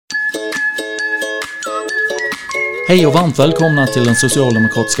Hej och varmt välkomna till den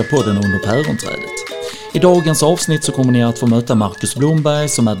socialdemokratiska podden under päronträdet. I dagens avsnitt så kommer ni att få möta Marcus Blomberg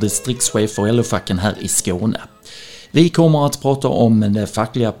som är distriktschef för LO-facken här i Skåne. Vi kommer att prata om det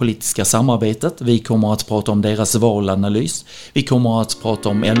fackliga politiska samarbetet, vi kommer att prata om deras valanalys, vi kommer att prata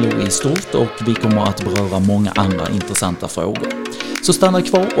om LO i stort och vi kommer att beröra många andra intressanta frågor. Så stanna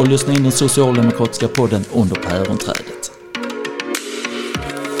kvar och lyssna in den socialdemokratiska podden under päronträdet.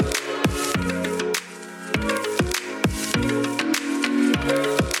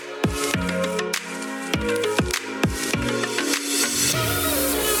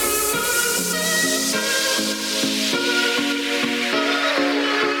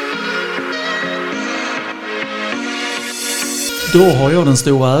 Då har jag den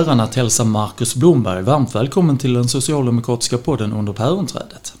stora äran att hälsa Marcus Blomberg varmt välkommen till den socialdemokratiska podden under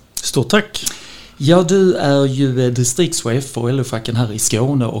päronträdet. Stort tack! Ja, du är ju distriktschef för LO-facken här i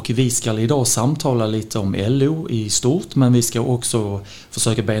Skåne och vi ska idag samtala lite om LO i stort, men vi ska också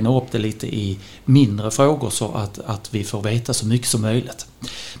försöka bena upp det lite i mindre frågor så att vi får veta så mycket som möjligt.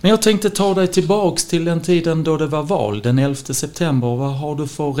 Men jag tänkte ta dig tillbaks till den tiden då det var val, den 11 september. Vad har du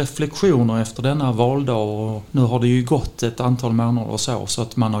för reflektioner efter denna valdag? Och nu har det ju gått ett antal månader och så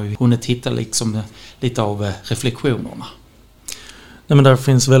att man har ju hunnit hitta liksom lite av reflektionerna. Nej, men där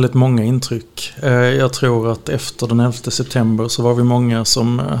finns väldigt många intryck. Jag tror att efter den 11 september så var vi många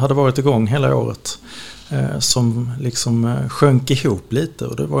som hade varit igång hela året. Som liksom sjönk ihop lite,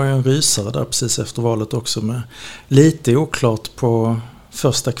 och det var en rysare där precis efter valet också, med lite oklart på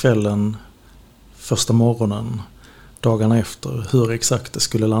första kvällen, första morgonen, dagarna efter hur exakt det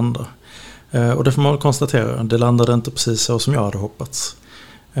skulle landa. Och det får man konstatera, det landade inte precis så som jag hade hoppats.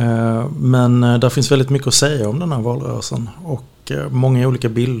 Men där finns väldigt mycket att säga om den här valrörelsen och många olika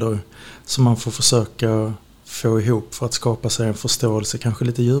bilder som man får försöka få ihop för att skapa sig en förståelse kanske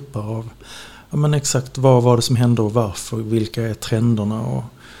lite djupare av men exakt vad var det som hände och varför, vilka är trenderna och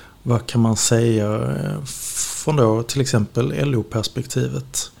vad kan man säga från då till exempel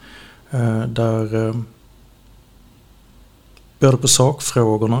LO-perspektivet där både på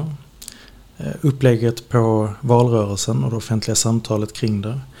sakfrågorna, upplägget på valrörelsen och det offentliga samtalet kring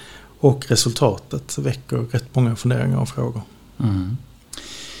det och resultatet väcker rätt många funderingar och frågor. Mm.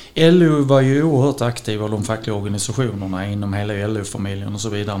 LO var ju oerhört aktiv av de fackliga organisationerna inom hela LO-familjen och så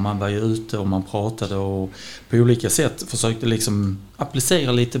vidare. Man var ju ute och man pratade och på olika sätt försökte liksom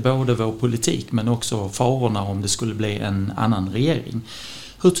applicera lite både vår politik men också farorna om det skulle bli en annan regering.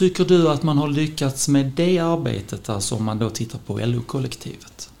 Hur tycker du att man har lyckats med det arbetet, alltså om man då tittar på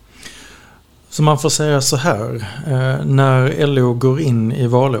LO-kollektivet? Så man får säga så här, när LO går in i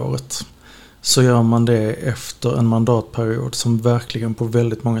valåret så gör man det efter en mandatperiod som verkligen på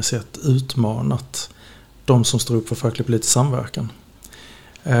väldigt många sätt utmanat de som står upp för facklig politisk samverkan.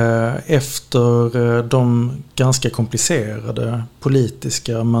 Efter de ganska komplicerade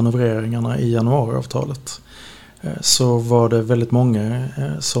politiska manövreringarna i januariavtalet så var det väldigt många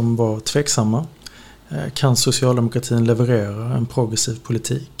som var tveksamma. Kan socialdemokratin leverera en progressiv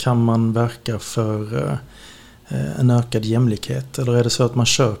politik? Kan man verka för en ökad jämlikhet? Eller är det så att man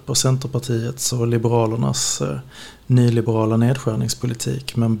köper Centerpartiets och Liberalernas nyliberala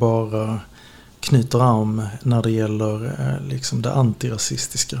nedskärningspolitik men bara knyter arm när det gäller liksom det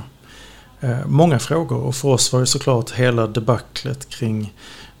antirasistiska? Många frågor, och för oss var det såklart hela debaclet kring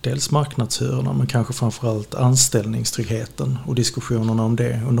dels marknadshyrorna men kanske framförallt anställningstryggheten och diskussionerna om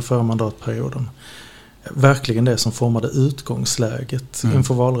det under förra mandatperioden. Verkligen det som formade utgångsläget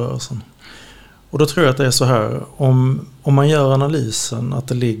inför valrörelsen. Och då tror jag att det är så här, om man gör analysen att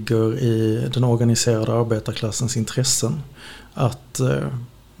det ligger i den organiserade arbetarklassens intressen att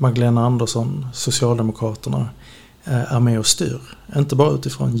Magdalena Andersson, Socialdemokraterna, är med och styr. Inte bara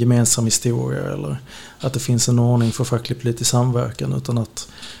utifrån gemensam historia eller att det finns en ordning för facklig politisk samverkan, utan att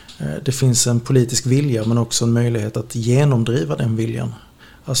det finns en politisk vilja men också en möjlighet att genomdriva den viljan.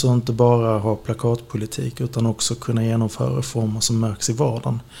 Alltså inte bara ha plakatpolitik utan också kunna genomföra reformer som märks i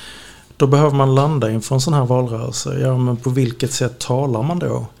vardagen. Då behöver man landa inför en sån här valrörelse. Ja, men på vilket sätt talar man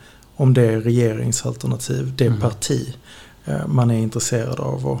då om det regeringsalternativ, det parti man är intresserad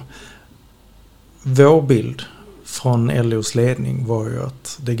av? Och vår bild från LOs ledning var ju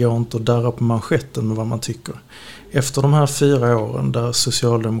att det går inte att darra på manschetten med vad man tycker. Efter de här 4 åren där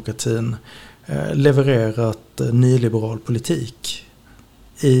socialdemokratin levererat nyliberal politik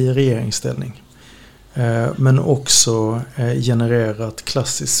i regeringsställning men också genererat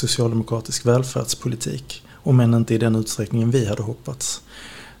klassisk socialdemokratisk välfärdspolitik, om än inte i den utsträckningen vi hade hoppats,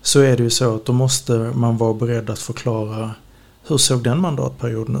 så är det ju så att då måste man vara beredd att förklara hur såg den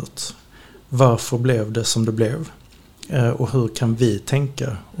mandatperioden ut? Varför blev det som det blev? Och hur kan vi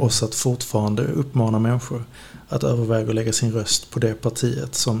tänka oss att fortfarande uppmana människor att överväga och lägga sin röst på det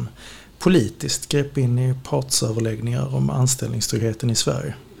partiet som politiskt grep in i partsöverläggningar om anställningstryggheten i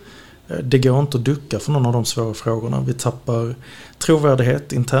Sverige. Det går inte att ducka för någon av de svåra frågorna. Vi tappar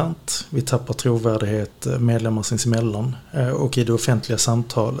trovärdighet internt, vi tappar trovärdighet medlemmar sinsemellan, och i det offentliga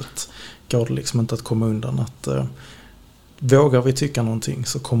samtalet går det liksom inte att komma undan att vågar vi tycka någonting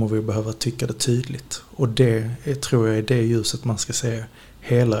så kommer vi behöva tycka det tydligt. Och det tror jag är det ljuset man ska se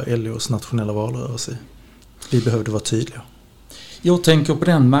hela LOs nationella valrörelse i. Vi behövde vara tydliga. Jag tänker på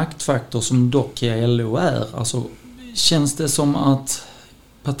den maktfaktor som dock LO är. Alltså, känns det som att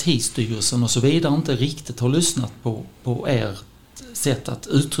partistyrelsen och så vidare inte riktigt har lyssnat på ert sätt att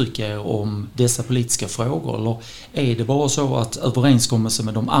uttrycka er om dessa politiska frågor? Eller är det bara så att överenskommelsen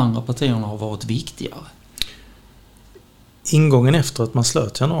med de andra partierna har varit viktigare? Ingången efter att man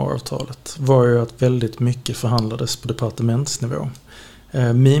slöt januariavtalet var ju att väldigt mycket förhandlades på departementsnivå.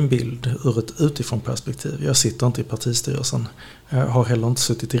 Min bild ur ett utifrån perspektiv, jag sitter inte i partistyrelsen, har heller inte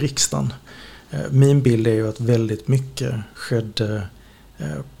suttit i riksdagen. Min bild är ju att väldigt mycket skedde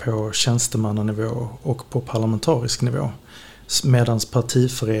på tjänstemannanivå och på parlamentarisk nivå. Medans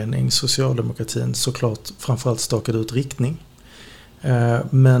partiförening, socialdemokratin såklart framförallt stakade ut riktning.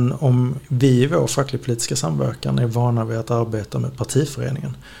 Men om vi i vår facklig-politiska samverkan är vana vid att arbeta med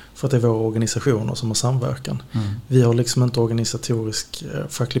partiföreningen för att det är våra organisationer som har samverkan. Vi har liksom inte organisatorisk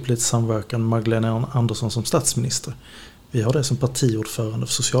facklig-politisk samverkan med Magdalena Andersson som statsminister. Vi har det som partiordförande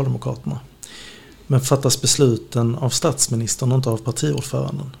för Socialdemokraterna. Men fattas besluten av statsministern och inte av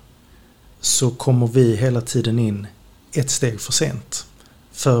partiordföranden så kommer vi hela tiden in ett steg för sent.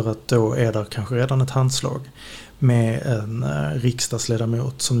 För att då är det kanske redan ett handslag med en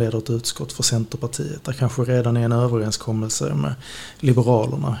riksdagsledamot som leder ett utskott för Centerpartiet. Det kanske redan är en överenskommelse med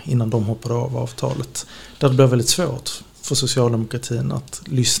Liberalerna innan de hoppade av avtalet. Där det blir väldigt svårt för socialdemokratin att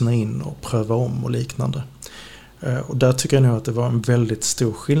lyssna in och pröva om och liknande. Och där tycker jag nog att det var en väldigt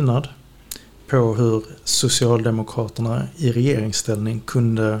stor skillnad på hur Socialdemokraterna i regeringsställning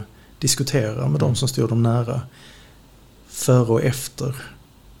kunde diskutera med de som stod dem nära före och efter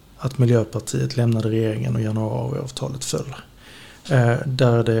att Miljöpartiet lämnade regeringen och januariavtalet föll.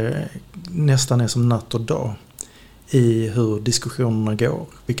 Där det nästan är som natt och dag i hur diskussionerna går,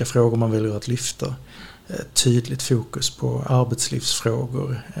 vilka frågor man väljer att lyfta. Tydligt fokus på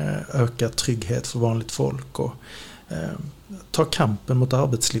arbetslivsfrågor, ökad trygghet för vanligt folk och ta kampen mot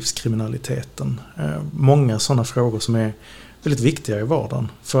arbetslivskriminaliteten. Många sådana frågor som är väldigt viktiga i vardagen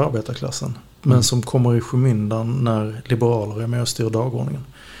för arbetarklassen, men som kommer i skymundan när liberaler är med och styr dagordningen.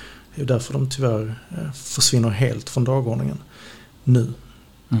 Det är därför de tyvärr försvinner helt från dagordningen nu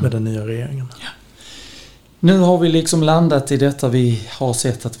med den nya regeringen. Ja. Nu har vi liksom landat i detta. Vi har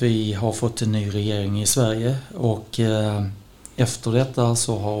sett att vi har fått en ny regering i Sverige och efter detta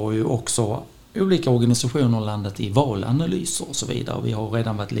så har ju också olika organisationer landat i valanalyser och så vidare. Vi har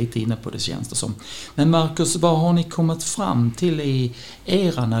redan varit lite inne på det, känns det som. Men Marcus, vad har ni kommit fram till i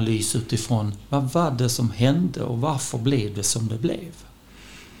er analys utifrån vad var det som hände och varför blev det som det blev?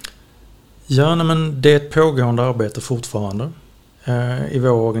 Ja, men det är ett pågående arbete fortfarande i vår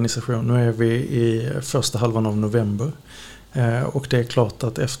organisation. Nu är vi i första halvan av november och det är klart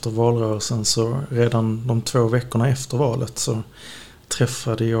att efter valrörelsen så redan de 2 veckorna efter valet så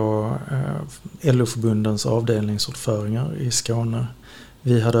träffade jag LO-förbundens avdelningsordförande i Skåne.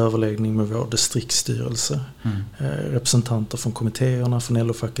 Vi hade överläggning med vår distriktsstyrelse, representanter från kommittéerna, från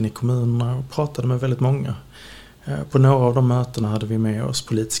LO-facken i kommunerna och pratade med väldigt många. På några av de mötena hade vi med oss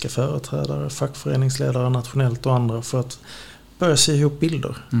politiska företrädare, fackföreningsledare nationellt och andra för att börja se ihop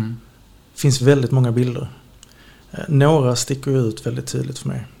bilder. Det finns väldigt många bilder. Några sticker ut väldigt tydligt för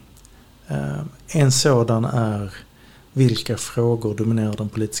mig. En sådan är vilka frågor dominerar den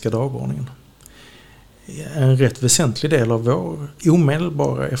politiska dagordningen. En rätt väsentlig del av vår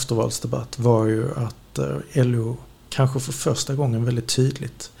omedelbara eftervalsdebatt var ju att LO kanske för första gången väldigt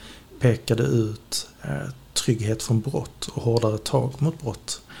tydligt pekade ut trygghet från brott och hårdare tag mot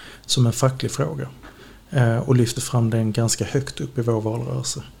brott som en facklig fråga och lyfte fram den ganska högt upp i vår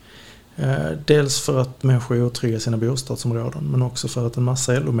valrörelse. Dels för att människor är otrygga i sina bostadsområden men också för att en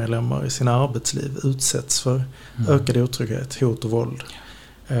massa LO-medlemmar i sina arbetsliv utsätts för ökad otrygghet, hot och våld.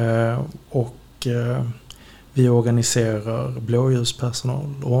 Vi organiserar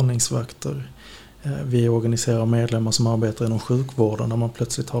blåljuspersonal, ordningsvakter. Vi organiserar medlemmar som arbetar inom sjukvården där man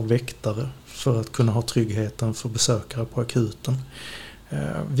plötsligt har väktare för att kunna ha tryggheten för besökare på akuten.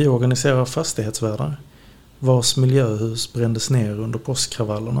 Vi organiserar fastighetsvärdar vars miljöhus brändes ner under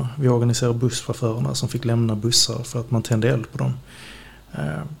påskkravallerna. Vi organiserar busschaufförerna som fick lämna bussar för att man tände eld på dem.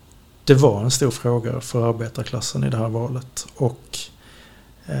 det var en stor fråga för arbetarklassen i det här valet. Och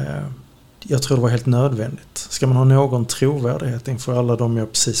jag tror det var helt nödvändigt. Ska man ha någon trovärdighet inför alla de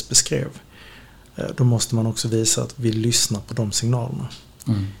jag precis beskrev, då måste man också visa att vi lyssnar på de signalerna.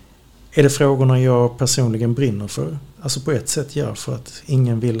 Är det frågorna jag personligen brinner för? Alltså på ett sätt för att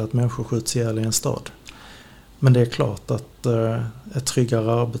ingen vill att människor skjuts ihjäl i en stad. Men det är klart att ett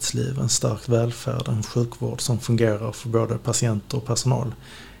tryggare arbetsliv, en stark välfärd, en sjukvård som fungerar för både patienter och personal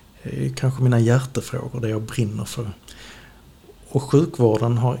är kanske mina hjärtefrågor, det jag brinner för. Och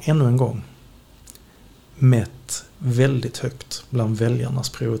sjukvården har ännu en gång mätt väldigt högt bland väljarnas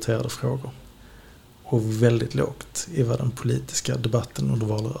prioriterade frågor. Och väldigt lågt i vad den politiska debatten under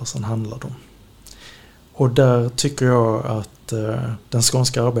valrörelsen handlade om. Och där tycker jag att den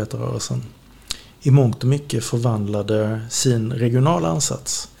skånska arbetarrörelsen i mångt och mycket förvandlade sin regionala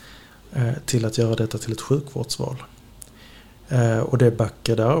ansats till att göra detta till ett sjukvårdsval. Och det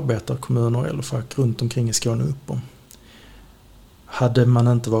backade arbetarkommuner eller fack runt omkring i Skåne upp om. Hade man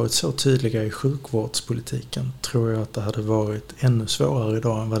inte varit så tydliga i sjukvårdspolitiken tror jag att det hade varit ännu svårare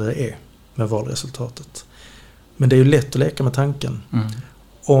idag än vad det är med valresultatet. Men det är ju lätt att leka med tanken.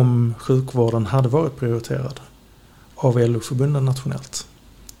 Om sjukvården hade varit prioriterad av LO-förbunden nationellt,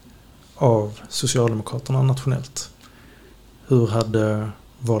 av Socialdemokraterna nationellt, hur hade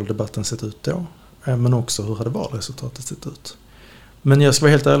valdebatten sett ut då? Men också hur hade valresultatet sett ut? Men jag ska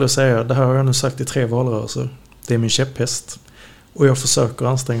vara helt ärlig och säga, det här har jag nu sagt i 3 valrörelser. Det är min käpphäst. Och jag försöker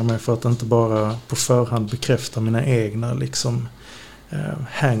anstränga mig för att inte bara på förhand bekräfta mina egna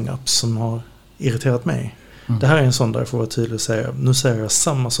hang-ups som har irriterat mig. Det här är en sån där jag får vara tydlig och säga, nu säger jag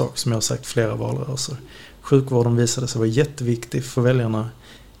samma sak som jag har sagt flera valrörelser. Sjukvården visade sig vara jätteviktig för väljarna,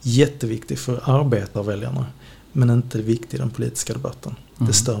 jätteviktig för arbetarväljarna, men inte viktig i den politiska debatten.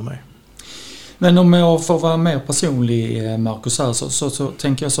 Det stör mig. Men om jag får vara mer personlig, Marcus, här, så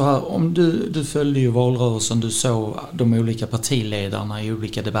tänker jag så här, om du följde ju valrörelsen, du såg de olika partiledarna i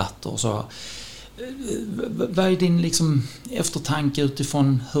olika debatter och så. Vad är din eftertanke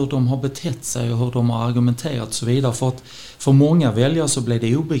utifrån hur de har betett sig och hur de har argumenterat och så vidare? För att för många väljare så blev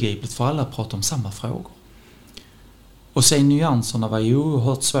det obegripligt, för alla pratar om samma frågor. Och se nyanserna var ju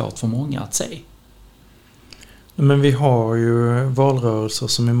oerhört svårt för många att se. Men vi har ju valrörelser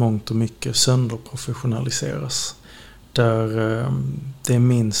som i mångt och mycket sönderprofessionaliseras. Där det är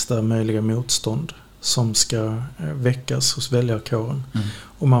minsta möjliga motstånd som ska väckas hos väljarkåren.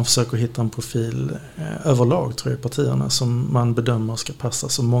 Och man försöker hitta en profil överlag, tror jag, i partierna som man bedömer ska passa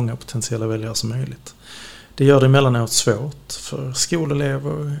så många potentiella väljare som möjligt. Det gör det emellanåt svårt för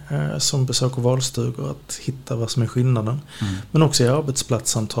skolelever som besöker valstugor att hitta vad som är skillnaden. Men också i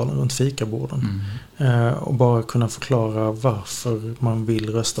arbetsplatssamtalen runt fikaborden. Och bara kunna förklara varför man vill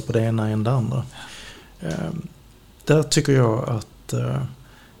rösta på det ena än det andra. Där tycker jag att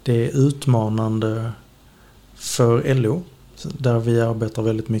det är utmanande för LO, där vi arbetar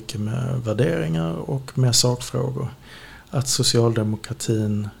väldigt mycket med värderingar och med sakfrågor, att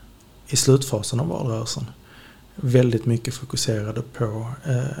socialdemokratin i slutfasen av valrörelsen väldigt mycket fokuserade på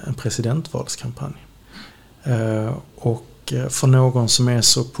en presidentvalskampanj. Och för någon som är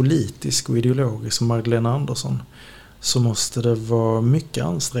så politisk och ideologisk som Magdalena Andersson så måste det vara mycket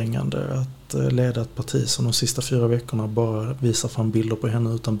ansträngande att leda ett parti som de sista 4 veckorna bara visar fram bilder på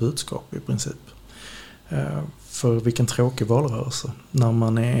henne utan budskap i princip. För vilken tråkig valrörelse när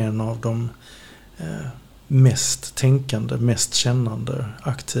man är en av de mest tänkande, mest kännande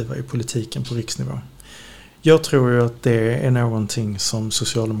aktiva i politiken på riksnivå. Jag tror ju att det är någonting som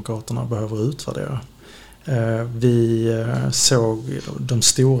Socialdemokraterna behöver utvärdera. Vi såg de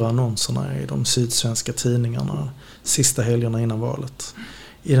stora annonserna i de sydsvenska tidningarna sista helgerna innan valet.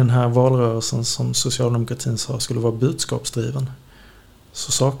 I den här valrörelsen som socialdemokratin sa skulle vara budskapsdriven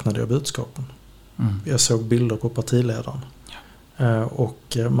så saknade jag budskapen. Jag såg bilder på partiledaren.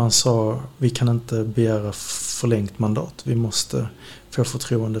 Och man sa, vi kan inte begära förlängt mandat. Vi måste få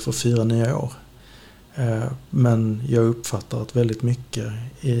förtroende för 4 nya år. Men jag uppfattar att väldigt mycket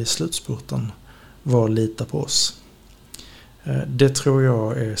i slutspurten var lita på oss. Det tror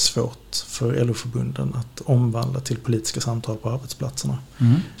jag är svårt för LO-förbunden att omvandla till politiska samtal på arbetsplatserna.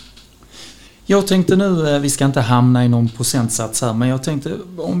 Jag tänkte nu, vi ska inte hamna i någon procentsats här, men jag tänkte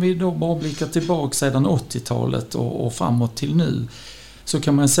om vi då bara blickar tillbaka sedan 80-talet och framåt till nu, så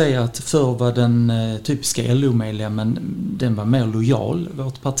kan man säga att förr var den typiska LO-medlemmen, den var mer lojal,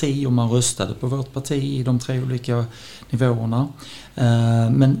 vårt parti, och man röstade på vårt parti i de 3 olika nivåerna.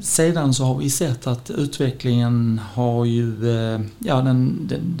 Men sedan så har vi sett att utvecklingen har ju,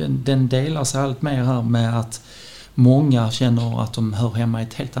 den delar sig allt mer här med att Många känner att de hör hemma i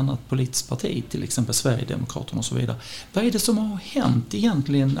ett helt annat politiskt parti, till exempel Sverigedemokraterna och så vidare. Vad är det som har hänt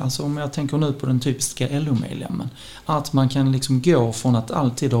egentligen, alltså om jag tänker nu på den typiska LO-medlemmen, att man kan liksom gå från att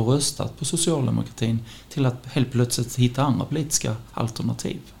alltid ha röstat på socialdemokratin till att helt plötsligt hitta andra politiska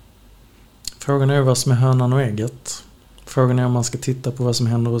alternativ? Frågan är vad som är hönan och ägget. Frågan är om man ska titta på vad som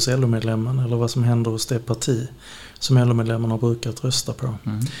händer hos LO-medlemmen eller vad som händer hos det parti som LO-medlemmen har brukat rösta på.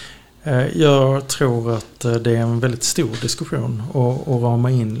 Jag tror att det är en väldigt stor diskussion att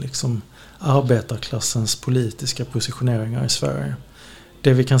rama in liksom arbetarklassens politiska positioneringar i Sverige.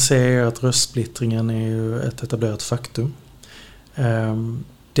 Det vi kan se är att röstsplittringen är ju ett etablerat faktum.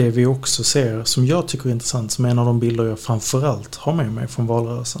 Det vi också ser, som jag tycker är intressant, som en av de bilder jag framförallt har med mig från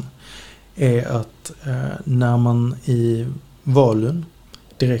valrörelsen, är att när man i valen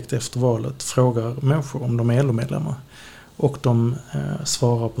direkt efter valet frågar människor om de är LO-medlemmar och de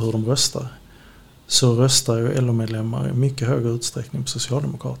svarar på hur de röstar, så röstar ju LO-medlemmar i mycket högre utsträckning på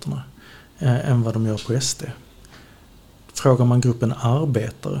Socialdemokraterna än vad de gör på SD. Frågar man gruppen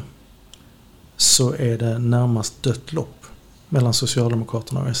arbetare så är det närmast dött lopp mellan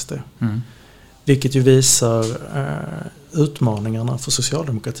Socialdemokraterna och SD. Vilket ju visar utmaningarna för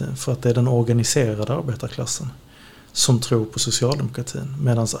socialdemokratin, för att det är den organiserade arbetarklassen som tror på socialdemokratin,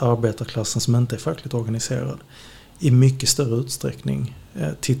 medan arbetarklassen som inte är fackligt organiserad i mycket större utsträckning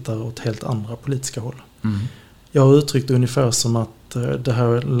tittar åt helt andra politiska håll. Jag har uttryckt det ungefär som att det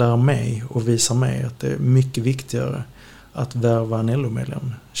här lär mig och visar mig att det är mycket viktigare att värva en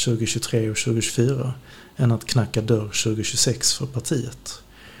LO-medlem 2023 och 2024 än att knacka dörr 2026 för partiet.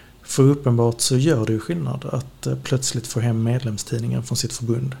 För uppenbart så gör det ju skillnad att plötsligt få hem medlemstidningen från sitt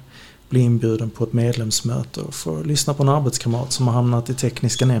förbund, bli inbjuden på ett medlemsmöte och få lyssna på en arbetskamrat som har hamnat i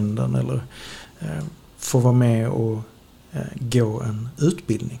tekniska nämnden, eller få vara med och gå en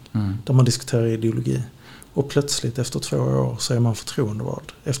utbildning där man diskuterar ideologi. Och plötsligt efter 2 år så är man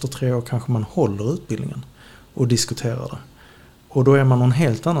förtroendevald. Efter 3 år kanske man håller utbildningen och diskuterar det. Och då är man någon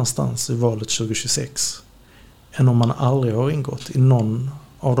helt annanstans i valet 2026 än om man aldrig har ingått i någon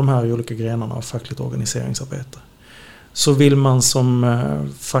av de här olika grenarna av fackligt organiseringsarbete. Så vill man som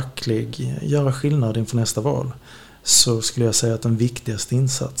facklig göra skillnad inför nästa val, så skulle jag säga att den viktigaste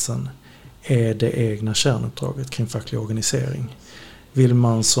insatsen är det egna kärnuppdraget kring facklig organisering. Vill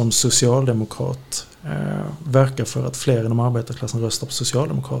man som socialdemokrat verka för att fler inom arbetarklassen röstar på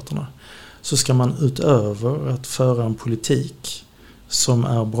Socialdemokraterna, så ska man utöver att föra en politik som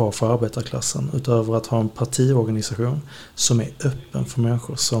är bra för arbetarklassen, utöver att ha en partiorganisation som är öppen för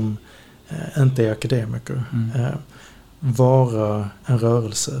människor som inte är akademiker, vara en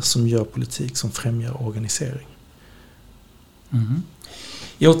rörelse som gör politik som främjar organisering.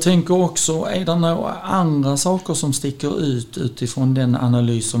 Jag tänker också, är det några andra saker som sticker ut utifrån den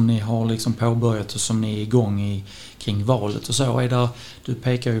analys som ni har liksom påbörjat och som ni är igång kring valet och så? Du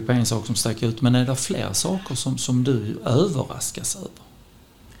pekar ju på en sak som sticker ut, men är det fler saker som du överraskas över?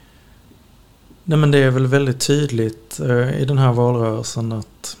 Nej, men det är väl väldigt tydligt i den här valrörelsen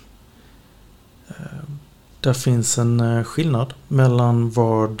att där finns en skillnad mellan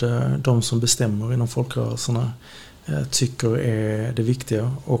vad de som bestämmer inom folkrörelserna tycker är det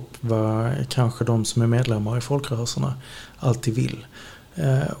viktiga och vad kanske de som är medlemmar i folkrörelserna alltid vill.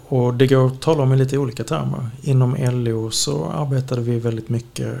 Och det går att tala om i lite olika termer. Inom LO så arbetade vi väldigt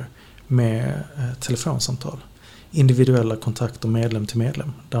mycket med telefonsamtal. Individuella kontakter medlem till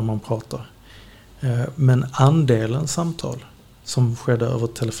medlem där man pratar. Men andelen samtal som skedde över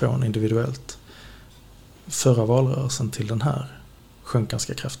telefon individuellt förra valrörelsen till den här sjönk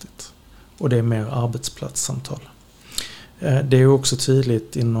ganska kraftigt. Och det är mer arbetsplatssamtal. Det är också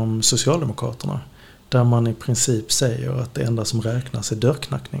tydligt inom Socialdemokraterna, där man i princip säger att det enda som räknas är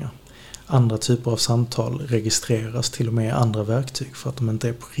dörrknackningar. Andra typer av samtal registreras till och med andra verktyg för att de inte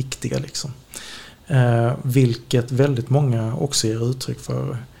är på riktiga liksom. Vilket väldigt många också ger uttryck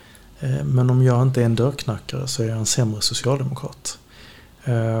för. Men om jag inte är en dörrknackare så är jag en sämre socialdemokrat.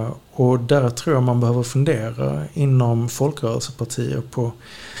 Och där tror jag man behöver fundera inom folkrörelsepartier på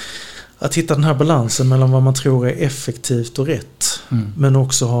att hitta den här balansen mellan vad man tror är effektivt och rätt. Men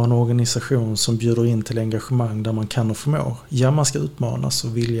också ha en organisation som bjuder in till engagemang där man kan och förmår. Ja, man ska utmanas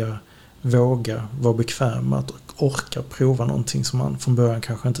och vilja våga vara bekväm att orka prova någonting som man från början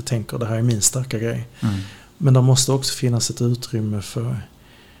kanske inte tänker, det här är min starka grej. Men det måste också finnas ett utrymme för,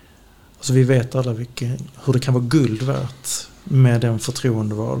 alltså vi vet alla hur det kan vara guld värt med den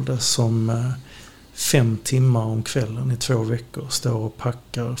förtroendevalde som 5 timmar om kvällen i 2 veckor står och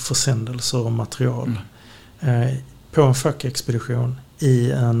packar försändelser och material på en fackexpedition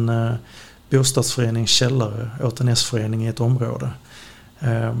i en bostadsförenings källare åt en S-förening i ett område.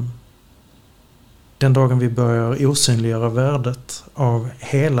 den dagen vi börjar osynliggöra värdet av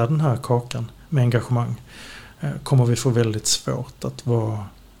hela den här kakan med engagemang kommer vi få väldigt svårt att vara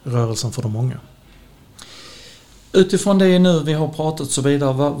rörelsen för de många. Utifrån det nu vi har pratat så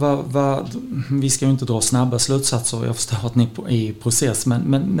vidare, vi ska ju inte dra snabba slutsatser, jag förstår att ni är i process,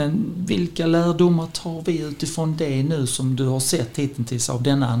 men vilka lärdomar tar vi utifrån det nu som du har sett hittills av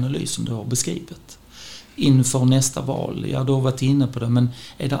denna analys som du har beskrivit? Inför nästa val, ja du har varit inne på det, men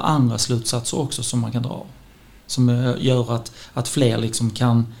är det andra slutsatser också som man kan dra? Som gör att fler liksom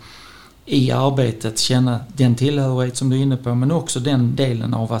kan i arbetet känna den tillhörighet som du är inne på, men också den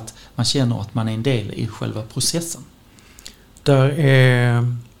delen av att man känner att man är en del i själva processen. Där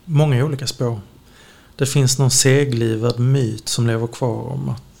är många olika spår. Det finns någon seglivad myt som lever kvar om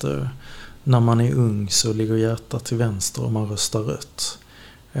att när man är ung så ligger hjärtat till vänster och man röstar rött.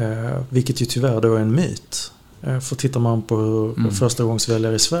 Vilket ju tyvärr då är en myt. För tittar man på hur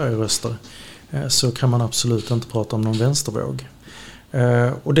förstagångsväljare i Sverige röstar så kan man absolut inte prata om någon vänstervåg.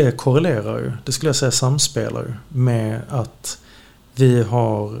 Och det korrelerar ju, det skulle jag säga samspelar ju med att vi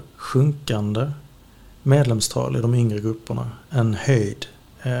har sjunkande medlemstal i de yngre grupperna, en höjd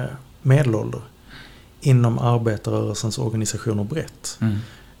medelålder inom arbetarrörelsens organisationer brett.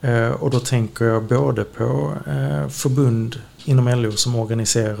 Och då tänker jag både på förbund inom LO som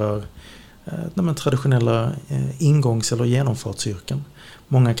organiserar traditionella ingångs- eller genomfartsyrken.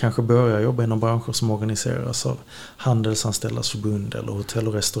 Många kanske börjar jobba inom branscher som organiseras av handelsanställdas förbund eller hotell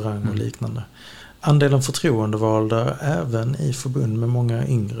och restaurang och liknande. Andelen förtroendevalda även i förbund med många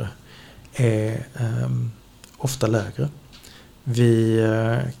yngre är ofta lägre. Vi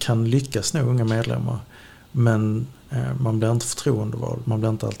kan lyckas nå unga medlemmar, men man blir inte förtroendevald, man blir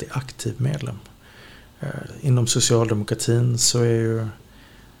inte alltid aktiv medlem. Inom socialdemokratin så är ju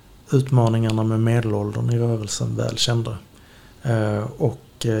utmaningarna med medelåldern i rörelsen väl kända. Och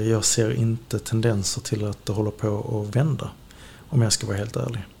jag ser inte tendenser till att det håller på att vända, om jag ska vara helt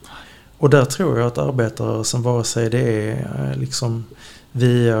ärlig. Och där tror jag att arbetarrörelsen, vare sig det är liksom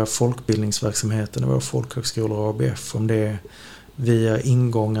via folkbildningsverksamheten i våra folkhögskolor och ABF, om det är via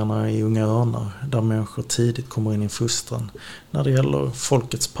ingångarna i Unga Örnar där människor tidigt kommer in i fostran, när det gäller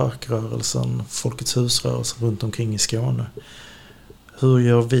Folkets parkrörelsen, Folkets husrörelsen runt omkring i Skåne. Hur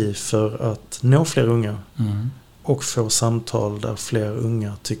gör vi för att nå fler unga och få samtal där fler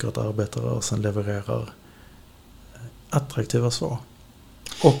unga tycker att arbetarrörelsen levererar attraktiva svar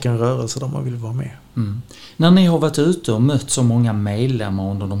och en rörelse där man vill vara med. När ni har varit ute och mött så många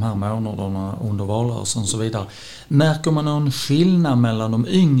medlemmar under de här månaderna under valrörelsen och så vidare, märker man någon skillnad mellan de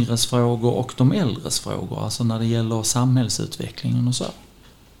yngres frågor och de äldres frågor, alltså när det gäller samhällsutvecklingen och så?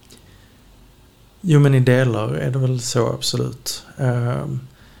 Jo, men i delar är det väl så, absolut.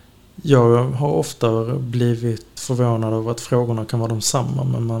 Jag har ofta blivit förvånad över att frågorna kan vara de samma,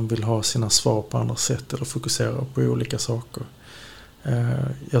 men man vill ha sina svar på andra sätt eller fokusera på olika saker.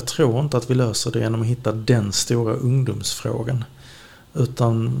 Jag tror inte att vi löser det genom att hitta den stora ungdomsfrågan.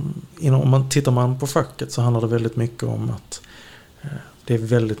 Utan om man tittar på facket så handlar det väldigt mycket om att det är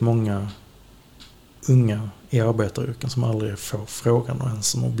väldigt många unga i arbetaryrken som aldrig får frågan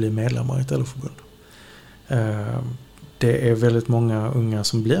ens om att bli medlemmar i ett LO-förbund. Det är väldigt många unga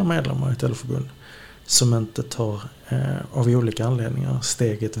som blir medlemmar i ett LO-förbund som inte tar av olika anledningar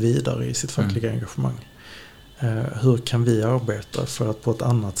steget vidare i sitt fackliga engagemang. Hur kan vi arbeta för att på ett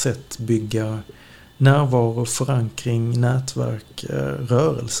annat sätt bygga närvaro, förankring, nätverk,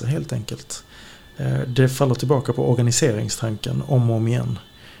 rörelse helt enkelt. Det faller tillbaka på organiseringstanken om och om igen.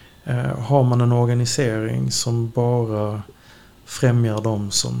 Har man en organisering som bara främjar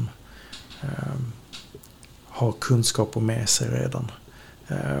de som har kunskaper med sig redan.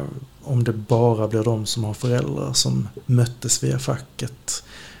 Om det bara blir de som har föräldrar som möttes via facket,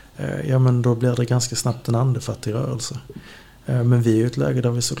 ja men då blir det ganska snabbt en andefattig rörelse. Men vi är i ett läge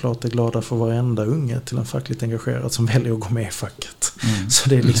där vi såklart är glada för varenda unge till en fackligt engagerad som väljer att gå med i facket. Så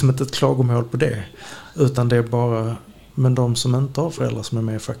det är liksom inte ett klagomål på det, utan det är bara, men de som inte har föräldrar som är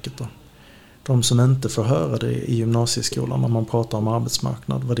med i facket då? De som inte får höra det i gymnasieskolan när man pratar om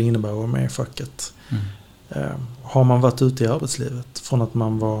arbetsmarknad, vad det innebär att vara med i facket. Har man varit ute i arbetslivet från att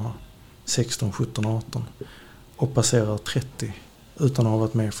man var 16, 17, 18 och passerar 30 utan att ha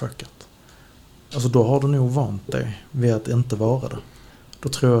varit med i facket, alltså då har du nog vant dig vid att inte vara det. Då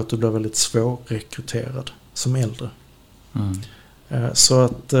tror jag att du blir väldigt svårrekryterad som äldre. Så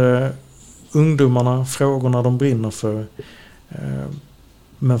att ungdomarna, frågorna de brinner för,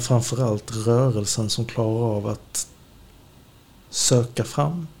 men framförallt rörelsen som klarar av att söka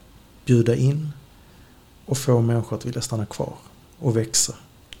fram, bjuda in och få människor att vilja stanna kvar och växa.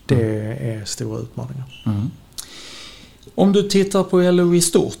 Det är stora utmaningar. Om du tittar på LO i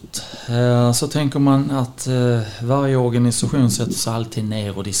stort så tänker man att varje organisation sätter sig alltid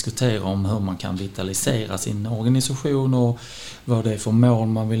ner och diskuterar om hur man kan vitalisera sin organisation och vad det är för mål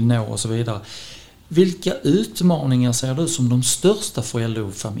man vill nå och så vidare. Vilka utmaningar ser du som de största för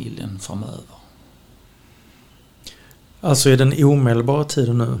LO-familjen framöver? Alltså i den omedelbara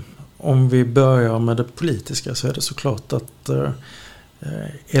tiden nu, om vi börjar med det politiska, så är det såklart att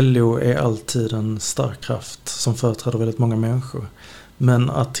LO är alltid en stark kraft som företräder väldigt många människor. Men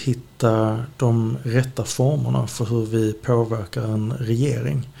att hitta de rätta formerna för hur vi påverkar en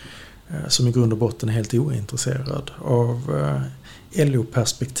regering som i grund och botten är helt ointresserad av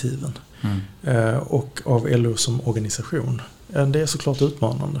LO-perspektiven och av LO som organisation. Det är såklart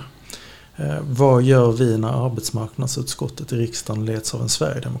utmanande. Vad gör vi när arbetsmarknadsutskottet i riksdagen leds av en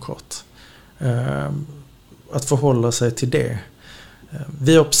Sverigedemokrat? Att förhålla sig till det.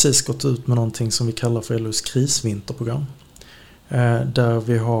 Vi har precis gått ut med någonting som vi kallar för LOs krisvinterprogram. Där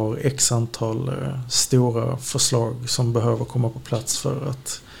vi har x antal stora förslag som behöver komma på plats för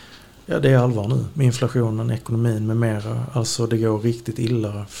att det är allvar nu med inflationen, ekonomin med mera. Alltså det går riktigt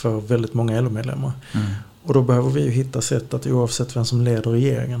illa för väldigt många LO-medlemmar. Och då behöver vi ju hitta sätt att oavsett vem som leder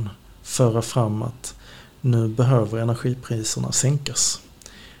regeringen föra fram att nu behöver energipriserna sänkas.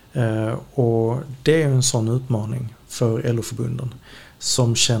 Och det är en sån utmaning för LO-förbunden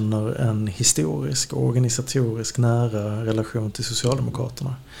som känner en historisk och organisatorisk nära relation till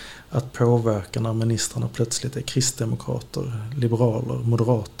Socialdemokraterna. Att påverka när ministrarna plötsligt är kristdemokrater, liberaler,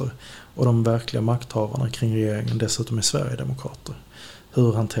 moderater och de verkliga makthavarna kring regeringen dessutom är Sverigedemokrater.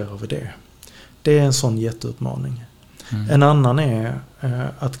 Hur hanterar vi det? Det är en sån jätteutmaning. En annan är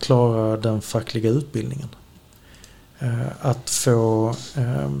att klara den fackliga utbildningen. Att få...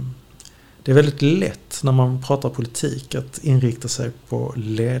 Det är väldigt lätt när man pratar politik att inrikta sig på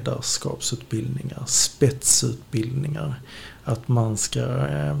ledarskapsutbildningar, spetsutbildningar. Att man ska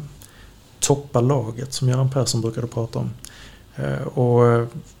toppa laget som Göran Persson brukade prata om. Och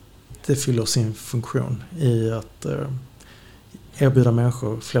det fyller sin funktion i att erbjuda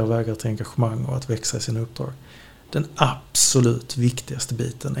människor fler vägar till engagemang och att växa i sina uppdrag. Den absolut viktigaste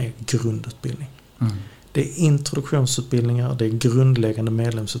biten är grundutbildning. Det är introduktionsutbildningar, det är grundläggande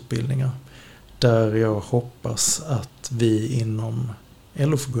medlemsutbildningar. Där jag hoppas att vi inom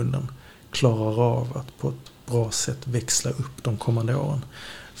LO-förbunden klarar av att på ett bra sätt växla upp de kommande åren.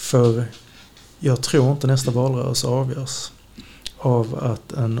 För jag tror inte nästa valrörelse avgörs av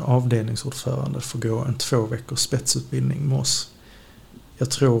att en avdelningsordförande får gå en 2 veckors spetsutbildning med oss. Jag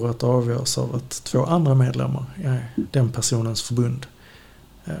tror att det avgörs av att 2 andra medlemmar i den personens förbund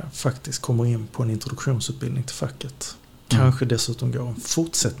faktiskt kommer in på en introduktionsutbildning till facket. Kanske dessutom går en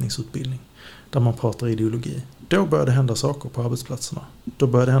fortsättningsutbildning där man pratar ideologi. Då börjar det hända saker på arbetsplatserna. Då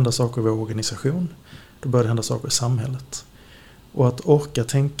börjar det hända saker i vår organisation. Då börjar det hända saker i samhället. Och att orka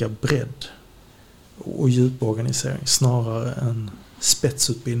tänka bredd och djuporganisering snarare än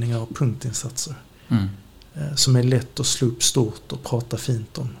spetsutbildningar och punktinsatser. Som är lätt att slå upp stort och prata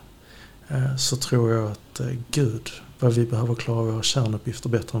fint om. Så tror jag att Gud, vad vi behöver klara våra kärnuppgifter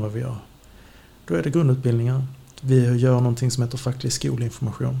bättre än vad vi gör. Då är det grundutbildningar. Vi gör någonting som heter facklig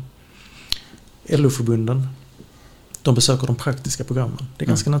skolinformation. LO-förbunden, de besöker de praktiska programmen. Det är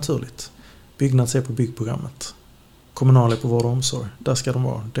ganska naturligt. Byggnads är på byggprogrammet. Kommunal är på vård och omsorg. Där ska de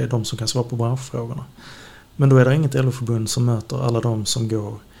vara. Det är de som kan svara på branschfrågorna. Men då är det inget LO-förbund som möter alla de som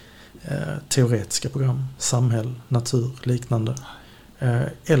går teoretiska program. Samhäll, natur, liknande.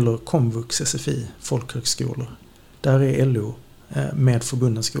 Eller komvux, SFI, folkhögskolor. Där är LO med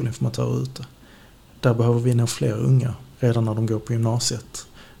förbundens skolinformatörer ute. Där behöver vi nå fler unga redan när de går på gymnasiet.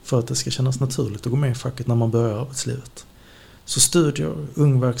 För att det ska kännas naturligt att gå med i facket när man börjar arbetslivet. Så studier,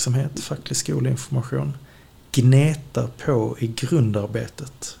 ungverksamhet, facklig skolinformation. Gneta på i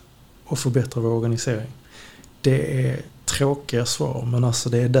grundarbetet och förbättra vår organisering. Det är tråkiga svar, men alltså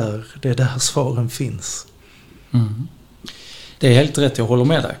det är där svaren finns. Det är helt rätt, jag håller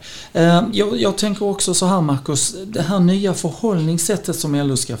med dig. Jag tänker också så här, Marcus, det här nya förhållningssättet som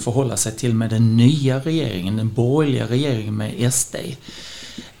LO ska förhålla sig till med den nya regeringen, den borgerliga regeringen med SD.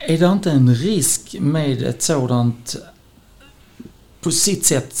 Är det inte en risk med ett sådant på sitt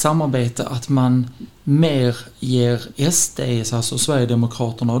sätt samarbete att man mer ger SD, alltså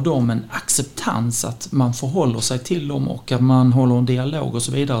Sverigedemokraterna och dem, en acceptans att man förhåller sig till dem och att man håller en dialog och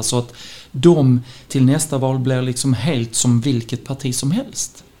så vidare, så att de till nästa val blir liksom helt som vilket parti som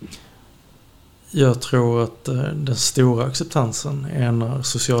helst? Jag tror att den stora acceptansen är när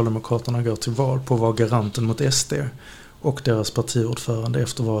Socialdemokraterna går till val på att vara garanten mot SD och deras partiordförande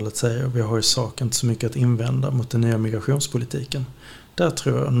efter valet säger vi har i sak inte så mycket att invända mot den nya migrationspolitiken. Där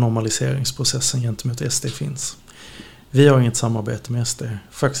tror jag normaliseringsprocessen gentemot SD finns. Vi har inget samarbete med SD.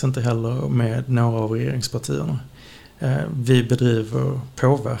 Faktiskt inte heller med några av regeringspartierna. Vi bedriver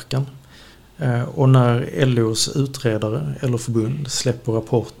påverkan. Och när LOs utredare eller förbund släpper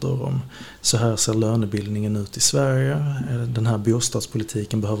rapporter om så här ser lönebildningen ut i Sverige, den här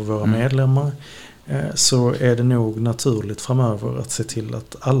bostadspolitiken behöver våra medlemmar, så är det nog naturligt framöver att se till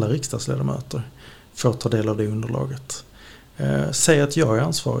att alla riksdagsledamöter får ta del av det underlaget. Säg att jag är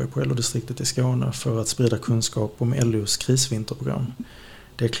ansvarig på LO-distriktet i Skåne för att sprida kunskap om LOs krisvinterprogram.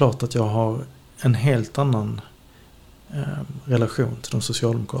 Det är klart att jag har en helt annan relation till de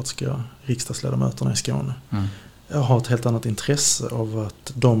socialdemokratiska riksdagsledamöterna i Skåne. Jag har ett helt annat intresse av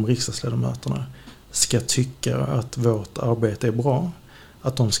att de riksdagsledamöterna ska tycka att vårt arbete är bra,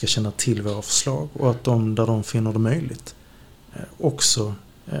 att de ska känna till våra förslag och att de, där de finner det möjligt, också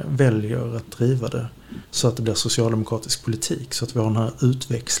väljer att driva det så att det blir socialdemokratisk politik, så att vi har den här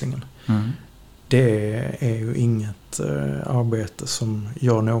utväxlingen. Det är ju inget arbete som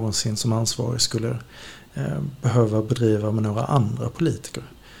jag någonsin som ansvarig skulle behöva bedriva med några andra politiker.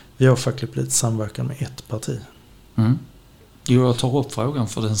 Vi har facklig politisk samverkan med ett parti. Jo, jag tar upp frågan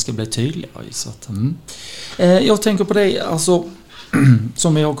för den ska bli tydligare. Så att, jag tänker på det, alltså,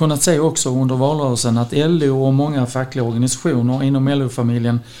 som vi har kunnat se också under valrörelsen, att LO och många fackliga organisationer inom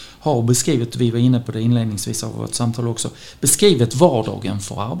LO-familjen har beskrivit, vi var inne på det inledningsvis av vårt samtal också, beskrivit vardagen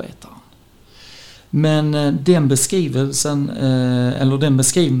för arbetaren. Men den beskrivelsen, eller den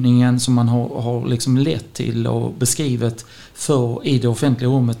beskrivningen som man har liksom lett till och beskrivet för i det offentliga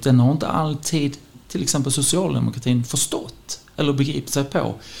rummet, den har inte alltid till exempel socialdemokratin förstått eller begripit sig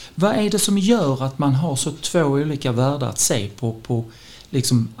på. Vad är det som gör att man har så två olika världar att se på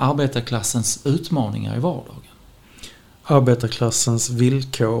liksom arbetarklassens utmaningar i vardagen? Arbetarklassens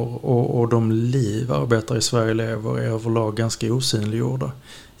villkor och de liv arbetare i Sverige lever är överlag ganska osynliggjorda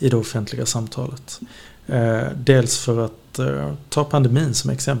i det offentliga samtalet. Dels för att ta pandemin som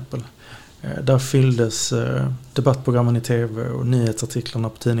exempel. Där fylldes debattprogrammen i tv och nyhetsartiklarna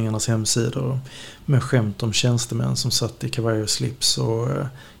på tidningarnas hemsidor med skämt om tjänstemän som satt i kavaj och slips och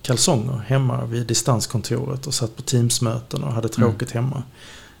kalsonger hemma vid distanskontoret och satt på Teamsmöten och hade tråkigt hemma.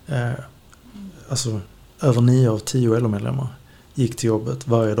 Alltså över 9 av 10 LO-medlemmar gick till jobbet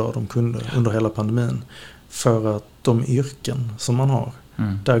varje dag de kunde under hela pandemin, för att de yrken som man har,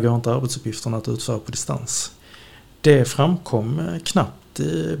 där går inte arbetsuppgifterna att utföra på distans. Det framkom knappt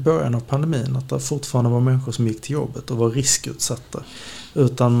i början av pandemin att det fortfarande var människor som gick till jobbet och var riskutsatta,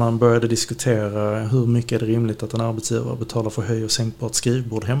 utan man började diskutera hur mycket är det rimligt att en arbetsgivare betalar för höj- och sänkbart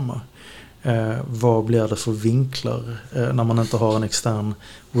skrivbord hemma. Vad blir det för vinklar när man inte har en extern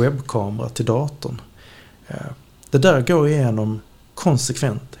webbkamera till datorn? Det där går igenom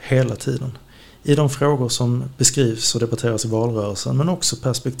konsekvent hela tiden i de frågor som beskrivs och debatteras i valrörelsen, men också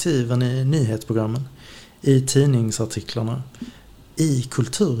perspektiven i nyhetsprogrammen, i tidningsartiklarna, i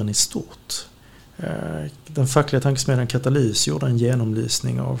kulturen i stort. Den fackliga tankesmedjan Katalys gjorde en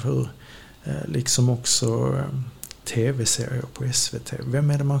genomlysning av hur liksom också tv-serier på SVT,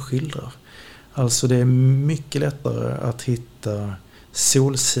 vem är det man skildrar? Alltså det är mycket lättare att hitta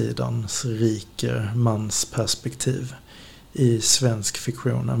Solsidans rike mans perspektiv i svensk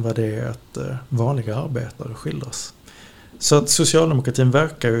fiktion än vad det är att vanliga arbetare skildras. Så att socialdemokratin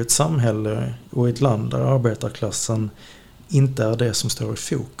verkar i ett samhälle och i ett land där arbetarklassen inte är det som står i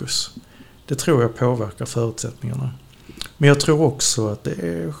fokus. Det tror jag påverkar förutsättningarna. Men jag tror också att det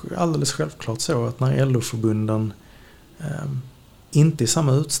är alldeles självklart så att när LO-förbunden inte i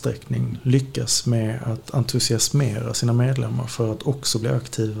samma utsträckning lyckas med att entusiasmera sina medlemmar för att också bli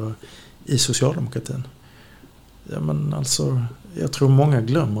aktiva i socialdemokratin. Ja, men alltså, jag tror många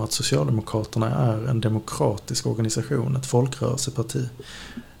glömmer att Socialdemokraterna är en demokratisk organisation, ett folkrörelseparti.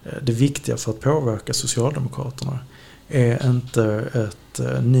 Det viktiga för att påverka Socialdemokraterna är inte ett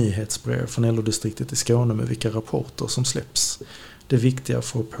nyhetsbrev från LO-distriktet i Skåne med vilka rapporter som släpps. Det viktiga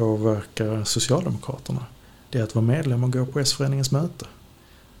för att påverka Socialdemokraterna, det är att vara medlem och gå på S-föreningens möte.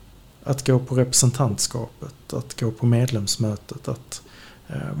 Att gå på representantskapet, att gå på medlemsmötet, att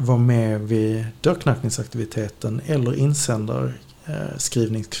vara med vid dörrknackningsaktiviteten eller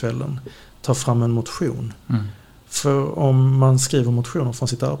insändarskrivningskvällen, ta fram en motion. För om man skriver motioner från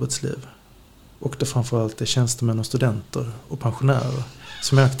sitt arbetsliv och det framförallt är tjänstemän och studenter och pensionärer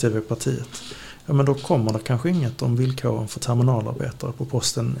som är aktiva i partiet, ja, men då kommer det kanske inget om villkoren för terminalarbetare på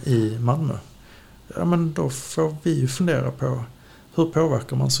posten i Malmö. Ja, men då får vi ju fundera på hur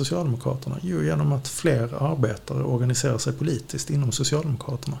påverkar man Socialdemokraterna? Jo, genom att fler arbetare organiserar sig politiskt inom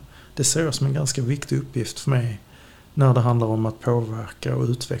Socialdemokraterna. Det ser jag som en ganska viktig uppgift för mig när det handlar om att påverka och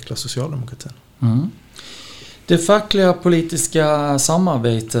utveckla socialdemokratin. Det fackliga politiska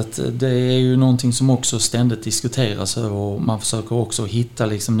samarbetet, det är ju någonting som också ständigt diskuteras och man försöker också hitta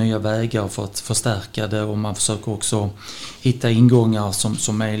liksom nya vägar för att förstärka det och man försöker också hitta ingångar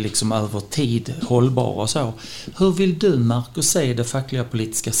som är liksom över tid hållbara och så. Hur vill du, Marcus, se det fackliga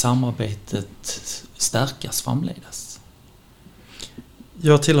politiska samarbetet stärkas framledes?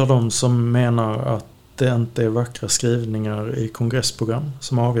 Jag tillhör de som menar att det inte är vackra skrivningar i kongressprogram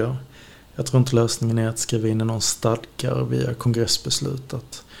som avgör. Jag tror inte lösningen är att skriva in i någon stadgar via kongressbeslut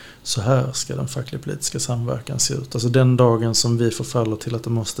att så här ska den fackliga politiska samverkan se ut. Alltså den dagen som vi förfaller till att det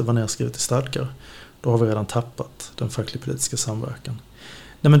måste vara nedskrivet i stadgar, då har vi redan tappat den fackliga politiska samverkan.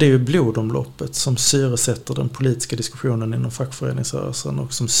 Nej, men det är ju blodomloppet som syresätter den politiska diskussionen inom fackföreningsrörelsen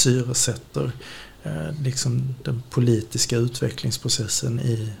och som syresätter liksom den politiska utvecklingsprocessen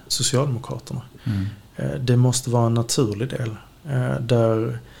i Socialdemokraterna. Det måste vara en naturlig del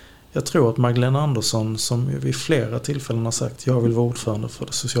där jag tror att Magdalena Andersson, som vid flera tillfällen har sagt jag vill vara ordförande för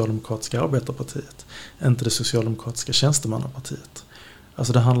det socialdemokratiska arbetarpartiet, inte det socialdemokratiska tjänstemannapartiet.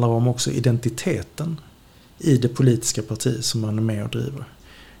 Alltså det handlar om också identiteten i det politiska parti som man är med och driver.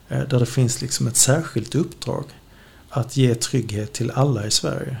 Där det finns liksom ett särskilt uppdrag att ge trygghet till alla i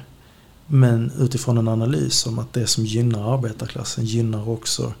Sverige. Men utifrån en analys om att det som gynnar arbetarklassen gynnar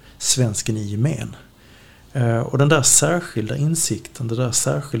också svensken i gemen. Och den där särskilda insikten, det där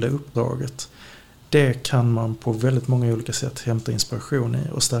särskilda uppdraget, det kan man på väldigt många olika sätt hämta inspiration i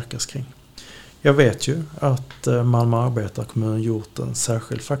och stärkas kring. Jag vet ju att Malmö arbetarkommun gjort en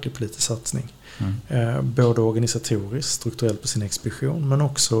särskild facklig politisk satsning. Både organisatoriskt, strukturellt på sin expedition, men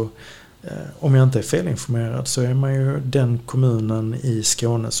också, om jag inte är felinformerad, så är man ju den kommunen i